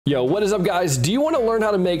Yo, what is up guys? Do you want to learn how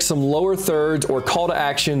to make some lower thirds or call to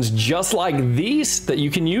actions just like these that you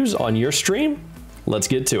can use on your stream? Let's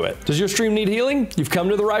get to it. Does your stream need healing? You've come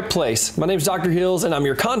to the right place. My name is Dr. Hills and I'm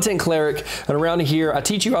your content cleric. And around here, I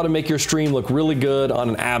teach you how to make your stream look really good on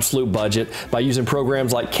an absolute budget by using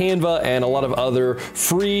programs like Canva and a lot of other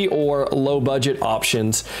free or low budget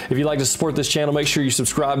options. If you'd like to support this channel, make sure you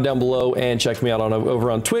subscribe down below and check me out over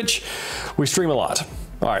on Twitch. We stream a lot.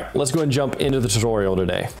 All right, let's go and jump into the tutorial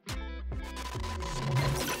today.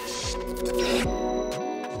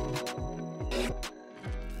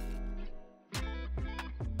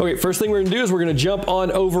 Okay, first thing we're gonna do is we're gonna jump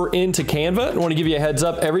on over into Canva. I wanna give you a heads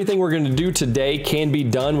up, everything we're gonna do today can be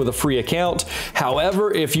done with a free account.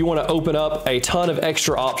 However, if you wanna open up a ton of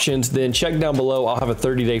extra options, then check down below. I'll have a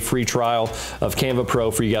 30-day free trial of Canva Pro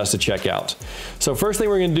for you guys to check out. So first thing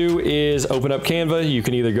we're gonna do is open up Canva. You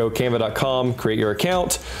can either go canva.com, create your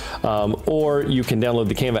account, or you can download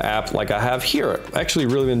the Canva app like I have here. I actually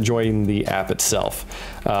really been enjoying the app itself.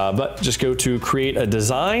 But just go to create a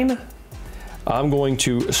design. I'm going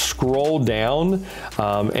to scroll down,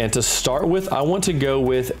 and to start with, I want to go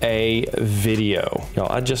with a video.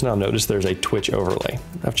 Y'all, I just now noticed there's a Twitch overlay.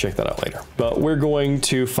 I'll check that out later. But we're going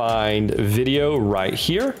to find video right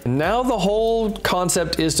here. Now the whole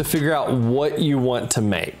concept is to figure out what you want to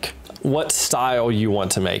make, what style you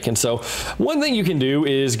want to make. And so one thing you can do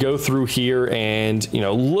is go through here and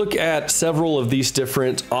look at several of these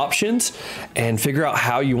different options and figure out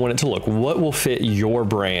how you want it to look, what will fit your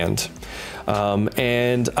brand.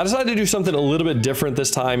 And I decided to do something a little bit different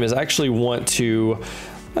this time. Is I actually want to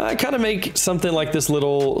kind of make something like this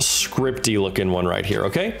little scripty looking one right here,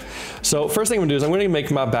 okay? So first thing I'm gonna do is I'm gonna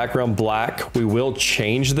make my background black. We will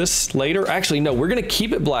change this later. Actually, no, we're gonna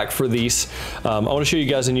keep it black for these. I wanna show you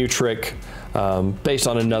guys a new trick based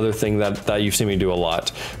on another thing that you've seen me do a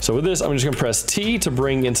lot. So with this, I'm just gonna press T to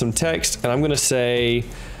bring in some text, and I'm gonna say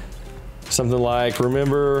something like,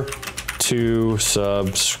 remember to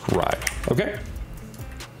subscribe, okay?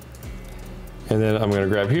 And then I'm gonna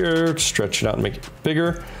grab here, stretch it out and make it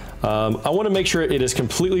bigger. I wanna make sure it is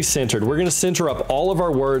completely centered. We're gonna center up all of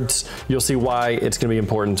our words. You'll see why it's gonna be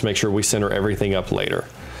important to make sure we center everything up later.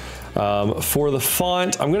 For the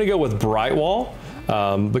font, I'm gonna go with Brightwall,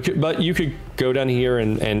 but you could go down here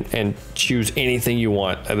and choose anything you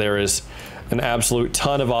want. There is an absolute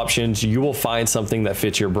ton of options. You will find something that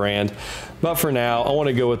fits your brand. But for now, I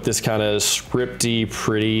wanna go with this kind of scripty,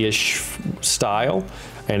 pretty-ish style.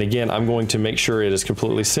 And again, I'm going to make sure it is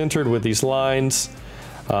completely centered with these lines.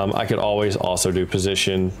 I could always also do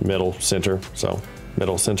position, middle, center, so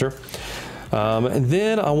middle, center. And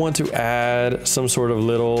then I want to add some sort of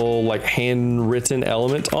little like handwritten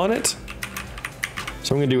element on it.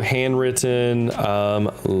 So I'm gonna do handwritten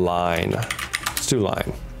line. Let's do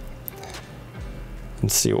line.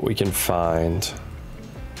 And see what we can find.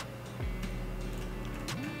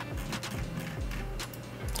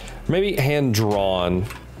 Maybe hand-drawn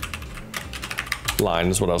line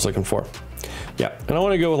is what I was looking for. Yeah, and I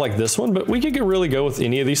want to go with like this one, but we could really go with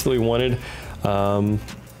any of these that we wanted. I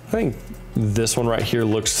think this one right here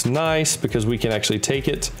looks nice because we can actually take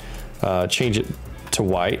it, change it to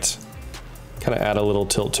white, kind of add a little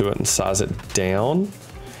tilt to it and size it down.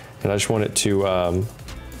 And I just want it to, oh,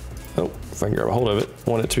 if I can grab a hold of it, I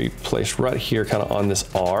want it to be placed right here, kind of on this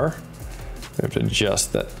R. We have to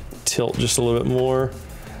adjust that tilt just a little bit more.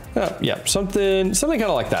 Yeah, something kind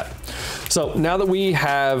of like that. So now that we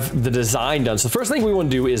have the design done, so the first thing we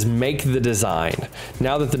want to do is make the design.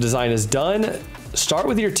 Now that the design is done, start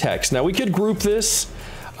with your text. Now we could group this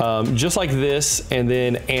just like this and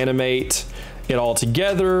then animate it all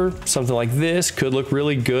together. Something like this could look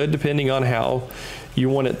really good depending on how you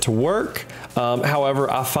want it to work.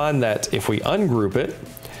 However, I find that if we ungroup it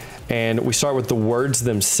and we start with the words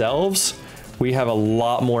themselves, we have a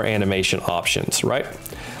lot more animation options, right?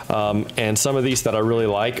 And some of these that I really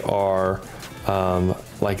like are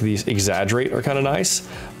like these exaggerate are kind of nice,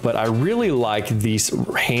 but I really like these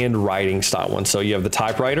handwriting style ones. So you have the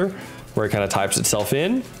typewriter where it kind of types itself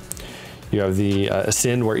in. You have the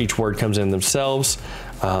ascend where each word comes in themselves.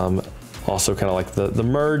 Also kind of like the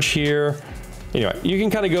merge here. Anyway, you can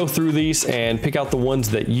kind of go through these and pick out the ones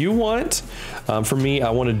that you want. For me,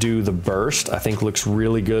 I want to do the burst. I think looks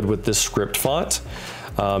really good with this script font.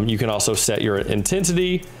 You can also set your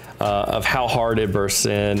intensity of how hard it bursts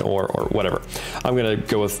in or whatever. I'm gonna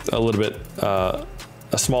go with a little bit, a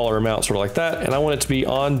smaller amount, sort of like that, and I want it to be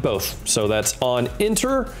on both. So that's on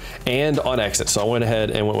enter and on exit. So I went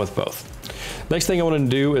ahead and went with both. Next thing I want to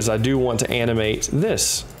do is I do want to animate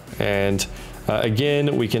this. And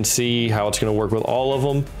again, we can see how it's gonna work with all of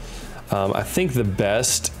them. I think the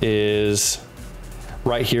best is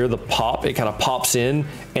right here, the pop, it kind of pops in,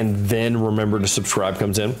 and then remember to subscribe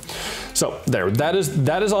comes in. So there, that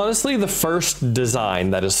is honestly the first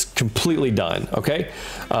design that is completely done, okay?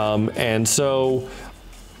 And so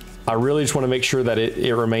I really just want to make sure that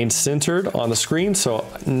it remains centered on the screen. So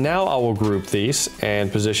now I will group these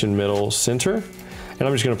and position middle center. And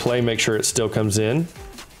I'm just going to play, make sure it still comes in.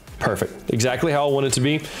 Perfect. Exactly how I want it to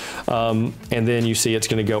be. And then you see it's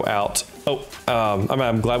going to go out. Oh,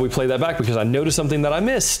 I'm glad we played that back because I noticed something that I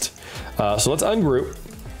missed. So let's ungroup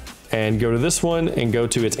and go to this one and go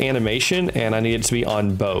to its animation. And I need it to be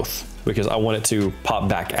on both because I want it to pop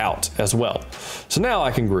back out as well. So now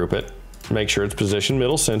I can group it, make sure it's positioned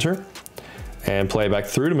middle center, and play back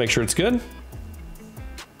through to make sure it's good.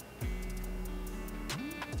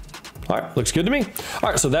 All right, looks good to me. All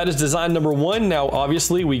right, so that is design number one. Now,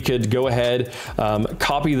 obviously, we could go ahead,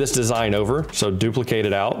 copy this design over, so duplicate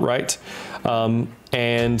it out, right?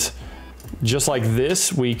 And just like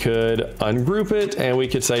this, we could ungroup it, and we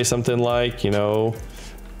could say something like, you know,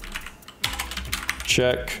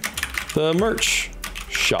 check the merch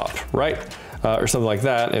shop, right? Or something like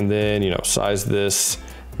that, and then, you know, size this,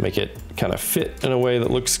 make it kind of fit in a way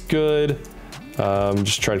that looks good.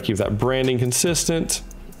 Just try to keep that branding consistent.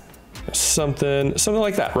 Something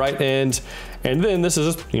like that, right? And then this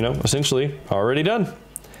is, you know, essentially already done.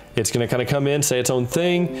 It's going to kind of come in, say its own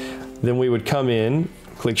thing. Then we would come in,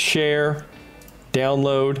 click share,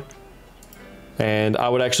 download, and I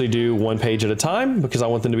would actually do one page at a time because I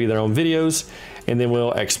want them to be their own videos, and then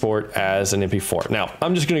we'll export as an MP4. Now,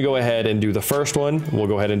 I'm just going to go ahead and do the first one. We'll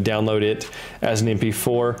go ahead and download it as an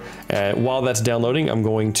MP4. And while that's downloading, I'm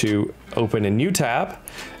going to open a new tab,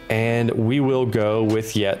 and we will go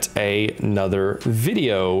with yet another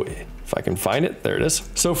video. If I can find it, there it is.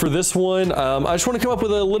 So for this one, I just want to come up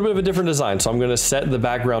with a little bit of a different design. So I'm going to set the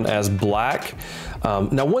background as black.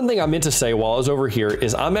 Now, one thing I meant to say while I was over here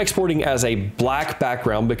is I'm exporting as a black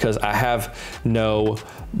background because I have no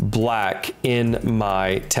black in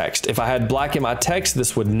my text. If I had black in my text,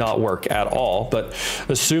 this would not work at all. But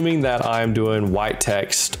assuming that I'm doing white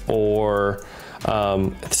text or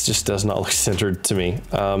it just does not look centered to me.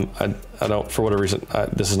 I don't, for whatever reason,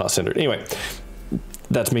 this is not centered. Anyway,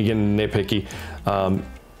 that's me getting nitpicky.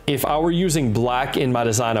 If I were using black in my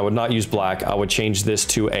design, I would not use black. I would change this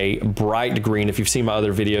to a bright green. If you've seen my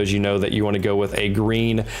other videos, you know that you want to go with a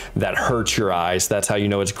green that hurts your eyes. That's how you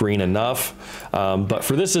know it's green enough. But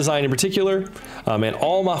for this design in particular, and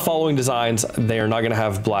all my following designs, they are not going to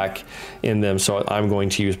have black in them. So I'm going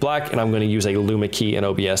to use black, and I'm going to use a Luma key in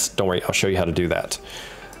OBS. Don't worry, I'll show you how to do that.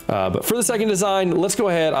 But for the second design, let's go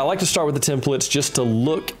ahead. I like to start with the templates just to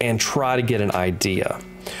look and try to get an idea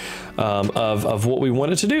of what we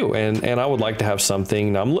wanted to do. And I would like to have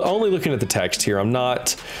something. Now, I'm only looking at the text here.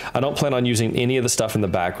 I don't plan on using any of the stuff in the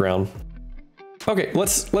background. Okay,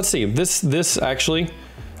 let's see. This actually,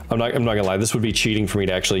 I'm not gonna lie, this would be cheating for me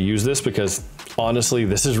to actually use this because honestly,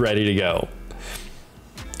 this is ready to go.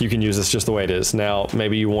 You can use this just the way it is. Now,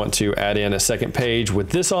 maybe you want to add in a second page with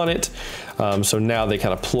this on it. So now they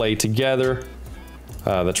kind of play together.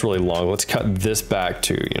 That's really long. Let's cut this back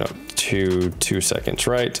to, you know, 2 seconds,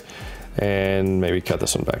 right? And maybe cut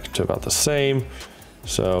this one back to about the same.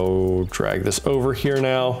 So drag this over here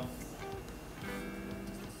now.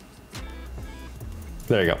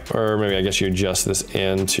 There you go. Or maybe I guess you adjust this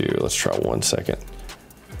into, let's try 1 second,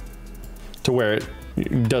 to where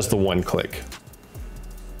it does the one click.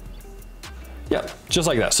 Yeah, just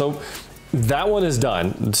like that. So that one is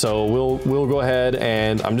done. So we'll go ahead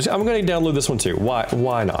and I'm going to download this one too.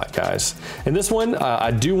 Why not, guys? And this one,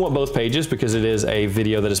 I do want both pages because it is a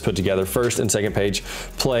video that is put together. First and second page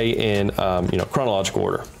play in you know, chronological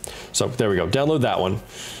order. So there we go. Download that one.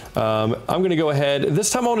 I'm going to go ahead. This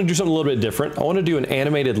time I want to do something a little bit different. I want to do an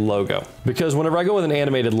animated logo because whenever I go with an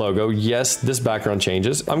animated logo, yes, this background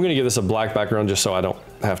changes. I'm going to give this a black background just so I don't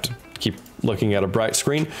have to keep looking at a bright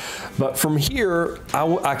screen. But from here,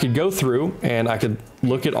 I could go through and I could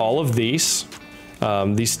look at all of these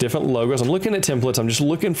different logos. I'm looking at templates. I'm just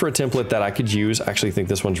looking for a template that I could use. I actually think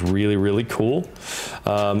this one's really, really cool.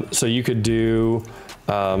 So you could do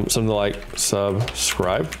something like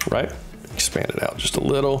subscribe, right? Expand it out just a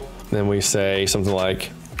little. Then we say something like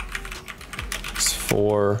it's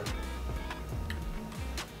for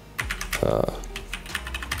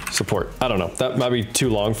support. I don't know. That might be too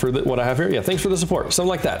long for what I have here. Yeah, thanks for the support. Something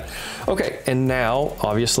like that. Okay, and now,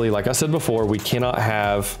 obviously, like I said before, we cannot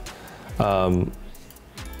have,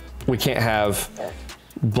 we can't have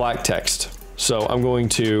black text. So I'm going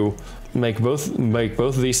to make both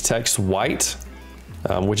of these texts white,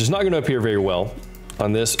 which is not going to appear very well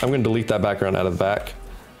on this. I'm going to delete that background out of the back.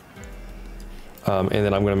 and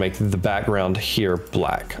then I'm gonna make the background here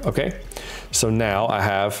black, okay? So now I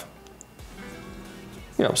have,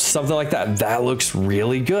 you know, something like that. That looks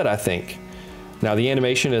really good, I think. Now the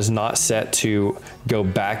animation is not set to go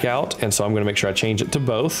back out, and so I'm gonna make sure I change it to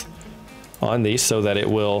both on these so that it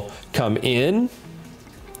will come in,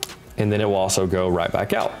 and then it will also go right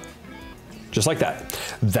back out. Just like that.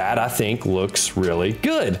 That I think looks really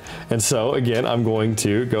good. And so again, I'm going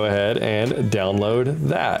to go ahead and download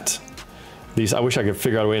that. These, I wish I could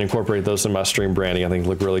figure out a way to incorporate those in my stream branding. I think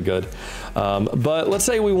look really good. But let's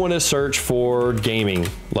say we want to search for gaming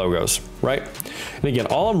logos, right? And again,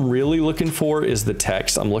 all I'm really looking for is the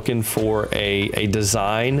text. I'm looking for a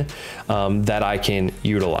design that I can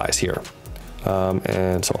utilize here.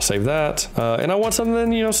 And so I'll save that. And I want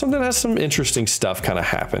something, you know, something that has some interesting stuff kind of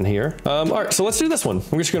happen here. All right, so let's do this one.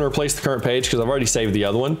 I'm just going to replace the current page because I've already saved the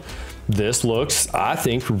other one. This looks, I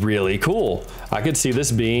think, really cool. I could see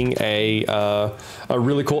this being a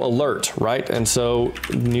really cool alert, right? And so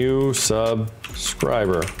new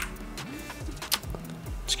subscriber.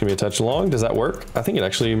 Just give me a touch along. Does that work? I think it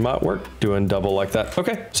actually might work doing double like that.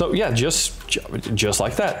 Okay, so yeah, just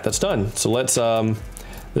like that. That's done. So let's,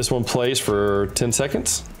 this one plays for 10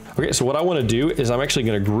 seconds. Okay, so what I want to do is I'm actually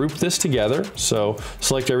going to group this together. So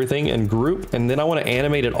select everything and group, and then I want to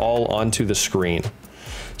animate it all onto the screen.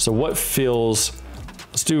 So what feels,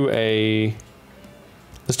 I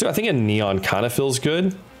think a neon kind of feels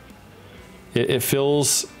good. It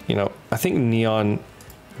feels, you know, I think neon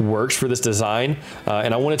works for this design,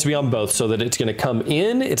 and I want it to be on both so that it's going to come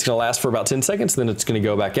in, it's going to last for about 10 seconds, then it's going to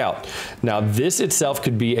go back out. Now this itself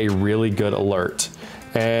could be a really good alert.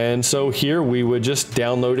 And so here we would just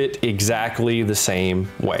download it exactly the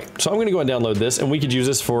same way. So I'm gonna go and download this, and we could use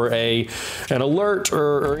this for an alert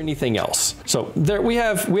or anything else. So there we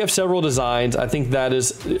have several designs. I think that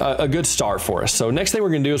is a good start for us. So next thing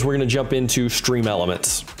we're gonna do is we're gonna jump into Stream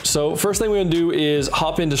Elements. So first thing we're gonna do is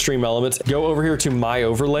hop into Stream Elements, go over here to My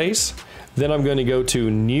Overlays. Then I'm gonna go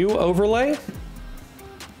to New Overlay.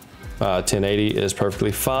 1080 is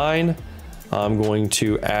perfectly fine. I'm going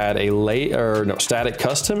to add a static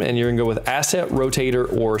custom, and you're gonna go with asset,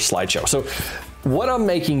 rotator, or slideshow. So what I'm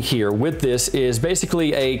making here with this is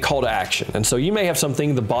basically a call to action. And so you may have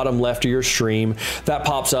something the bottom left of your stream that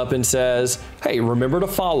pops up and says, hey, remember to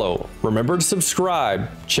follow, remember to subscribe,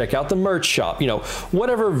 check out the merch shop, you know,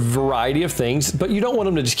 whatever variety of things, but you don't want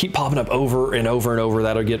them to just keep popping up over and over and over.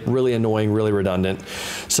 That'll get really annoying, really redundant.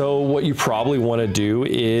 So what you probably want to do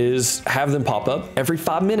is have them pop up every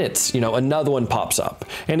 5 minutes. You know, another one pops up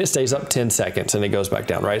and it stays up 10 seconds and it goes back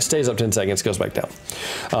down, right? It stays up 10 seconds, goes back down.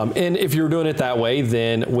 And if you're doing it that way,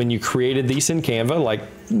 then when you created these in Canva, like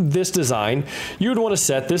this design, you would want to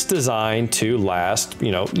set this design to last, you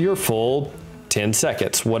know, your full 10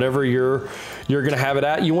 seconds, whatever you're going to have it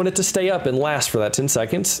at. You want it to stay up and last for that 10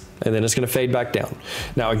 seconds, and then it's going to fade back down.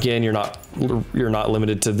 Now, again, you're not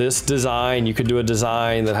limited to this design. You could do a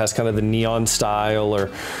design that has kind of the neon style or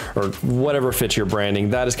whatever fits your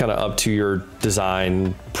branding. That is kind of up to your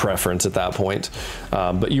design preference at that point.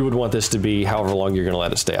 But you would want this to be however long you're going to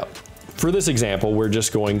let it stay up. For this example, we're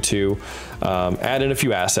just going to add in a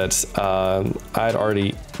few assets. I'd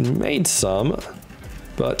already made some,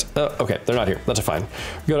 but okay, they're not here. That's fine.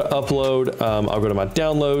 Go to upload. I'll go to my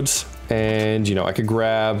downloads, and you know, I could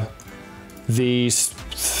grab these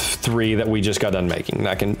 3 that we just got done making.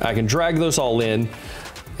 I can drag those all in,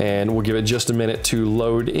 and we'll give it just a minute to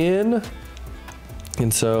load in.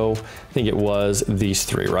 And so I think it was these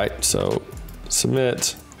 3, right? So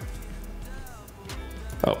submit.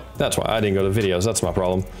 Oh, that's why I didn't go to videos. That's my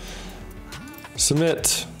problem.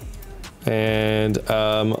 Submit. And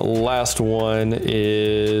last one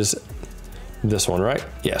is this one, right?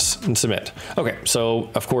 Yes, and submit. Okay,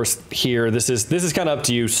 so of course here, this is kind of up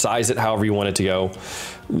to you. Size it however you want it to go.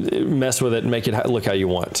 Mess with it, make it look how you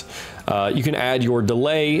want. You can add your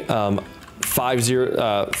delay.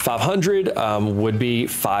 500 would be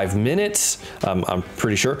 5 minutes, I'm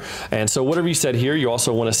pretty sure. And so whatever you set here, you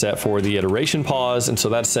also want to set for the iteration pause. And so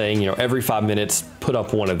that's saying, you know, every 5 minutes, put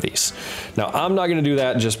up one of these. Now, I'm not going to do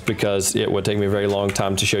that just because it would take me a very long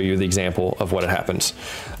time to show you the example of what it happens.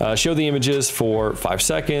 Show the images for 5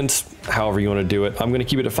 seconds, however you want to do it. I'm going to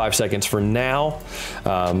keep it at 5 seconds for now,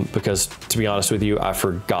 because to be honest with you, I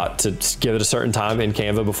forgot to give it a certain time in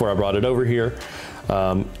Canva before I brought it over here.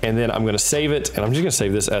 And then I'm going to save it, and I'm just going to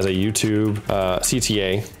save this as a YouTube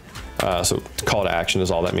CTA. So call to action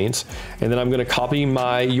is all that means. And then I'm going to copy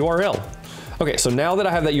my URL. Okay, so now that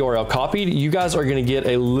I have that URL copied, you guys are going to get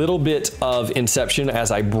a little bit of inception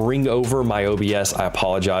as I bring over my OBS. I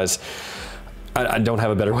apologize. I don't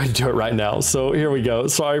have a better way to do it right now. So here we go.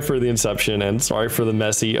 Sorry for the inception and sorry for the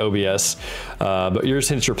messy OBS. But yours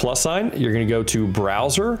hits your plus sign. You're going to go to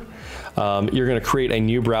browser. You're going to create a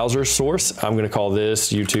new browser source. I'm going to call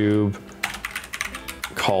this YouTube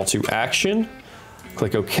call to action.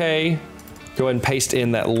 Click OK. Go ahead and paste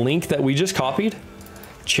in that link that we just copied.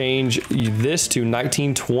 Change this to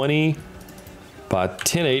 1920 by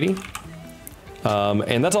 1080.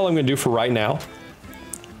 And that's all I'm going to do for right now.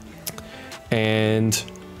 And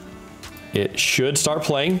it should start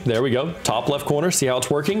playing. There we go. Top left corner. See how it's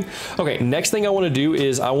working? Okay, next thing I want to do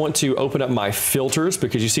is I want to open up my filters,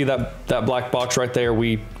 because you see that black box right there.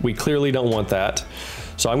 We clearly don't want that.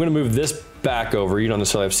 So I'm going to move this back over. You don't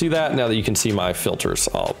necessarily have to see that. Now that you can see my filters,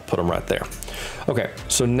 I'll put them right there. Okay,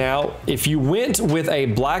 so now if you went with a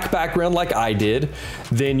black background like I did,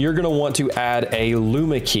 then you're going to want to add a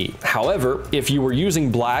Luma key. However, if you were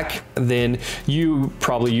using black, then you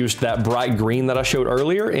probably used that bright green that I showed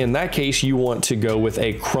earlier. In that case, you want to go with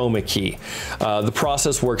a chroma key. The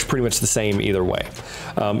process works pretty much the same either way.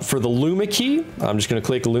 For the Luma key, I'm just going to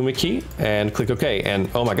click Luma key and click OK. And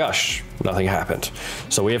oh my gosh, nothing happened.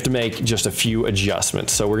 So we have to make just a few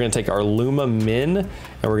adjustments. So we're going to take our Luma min and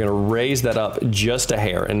we're going to raise that up just a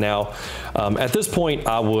hair. And now at this point,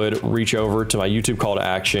 I would reach over to my YouTube call to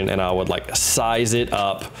action and I would like size it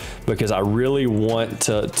up, because I really want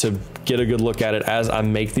to get a good look at it as I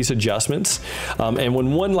make these adjustments. And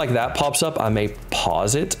when one like that pops up, I may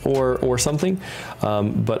pause it or something,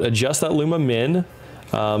 but adjust that Luma min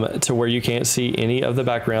to where you can't see any of the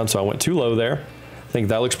background. So I went too low there. I think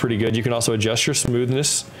that looks pretty good. You can also adjust your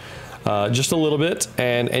smoothness just a little bit,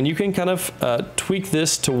 and you can kind of tweak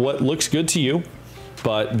this to what looks good to you,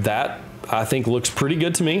 but that I think looks pretty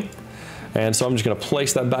good to me. And so I'm just going to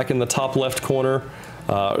place that back in the top left corner,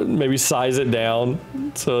 maybe size it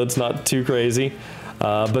down so it's not too crazy.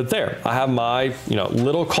 But there, I have my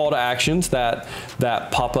little call to actions that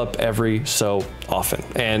pop up every so often,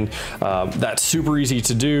 and that's super easy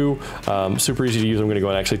to do, super easy to use. I'm going to go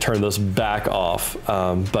and actually turn this back off,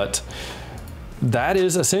 but that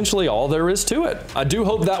is essentially all there is to it. I do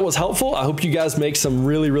hope that was helpful. I hope you guys make some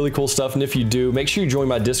really cool stuff. And if you do, make sure you join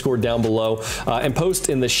my Discord down below and post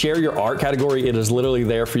in the share your art category. It is literally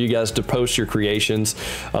there for you guys to post your creations.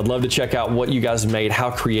 I'd love to check out what you guys made, how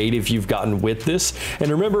creative you've gotten with this. And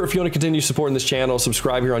remember, if you want to continue supporting this channel,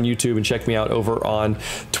 subscribe here on YouTube and check me out over on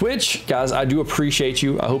Twitch. Guys, I do appreciate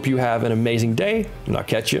you. I hope you have an amazing day, and I'll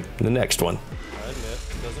catch you in the next one. I admit,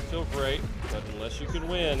 it doesn't feel great, but unless you can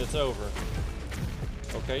win, it's over.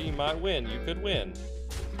 Okay, you might win. You could win.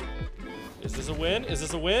 Is this a win? Is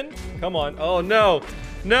this a win? Come on. Oh, no.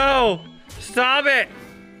 No! Stop it!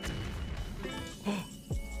 Well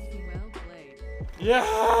played.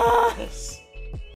 Yes!